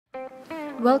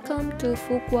Welcome to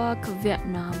Phu Quoc,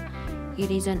 Vietnam. It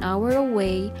is an hour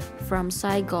away from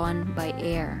Saigon by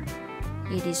air.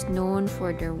 It is known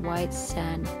for their white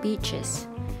sand beaches.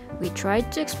 We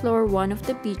tried to explore one of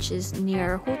the beaches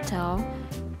near our hotel,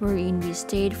 wherein we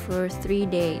stayed for 3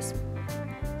 days.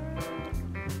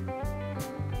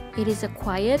 It is a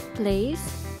quiet place,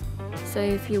 so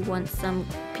if you want some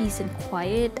peace and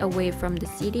quiet away from the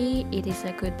city, it is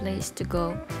a good place to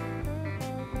go.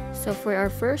 So for our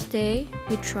first day,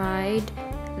 we tried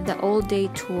the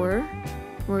all-day tour,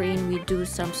 wherein we do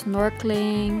some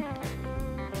snorkeling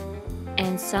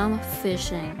and some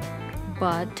fishing.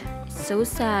 But it's so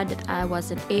sad that I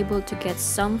wasn't able to get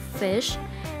some fish,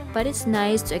 but it's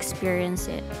nice to experience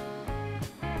it.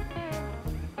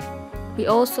 We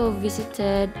also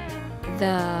visited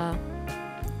the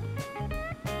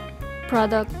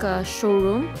product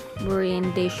showroom,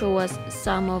 wherein they show us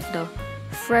some of the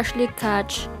freshly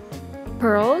catch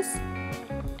pearls,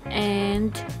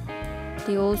 and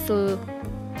they also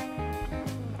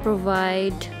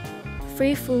provide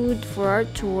free food for our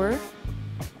tour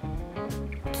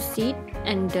to sit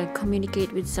and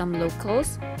communicate with some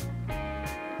locals.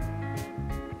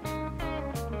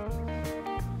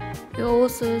 We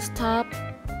also stopped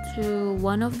to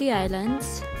one of the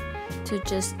islands to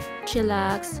just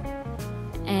chillax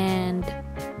and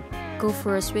go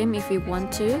for a swim if we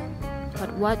want to,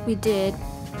 but what we did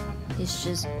is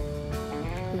just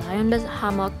lie on the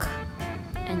hammock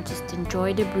and just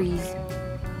enjoy the breeze.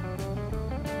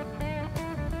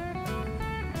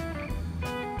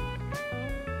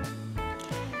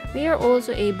 We are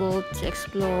also able to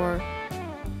explore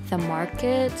the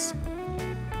markets.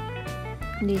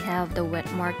 They have the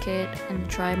wet market and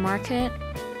dry market.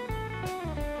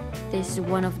 This is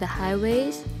one of the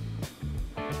highways,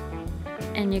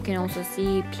 and you can also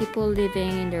see people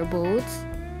living in their boats.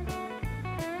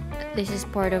 This is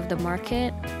part of the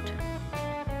market.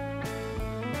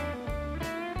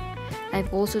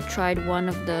 I've also tried one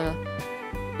of the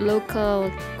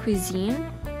local cuisine,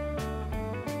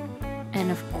 and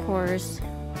of course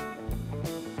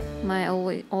my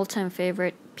all-time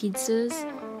favorite pizzas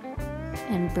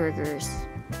and burgers.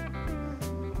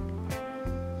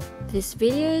 This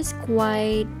video is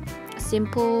quite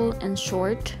simple and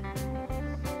short,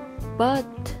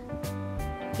 but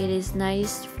it is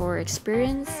nice for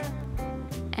experience,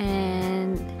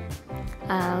 and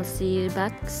I'll see you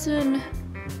back soon.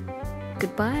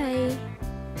 Goodbye.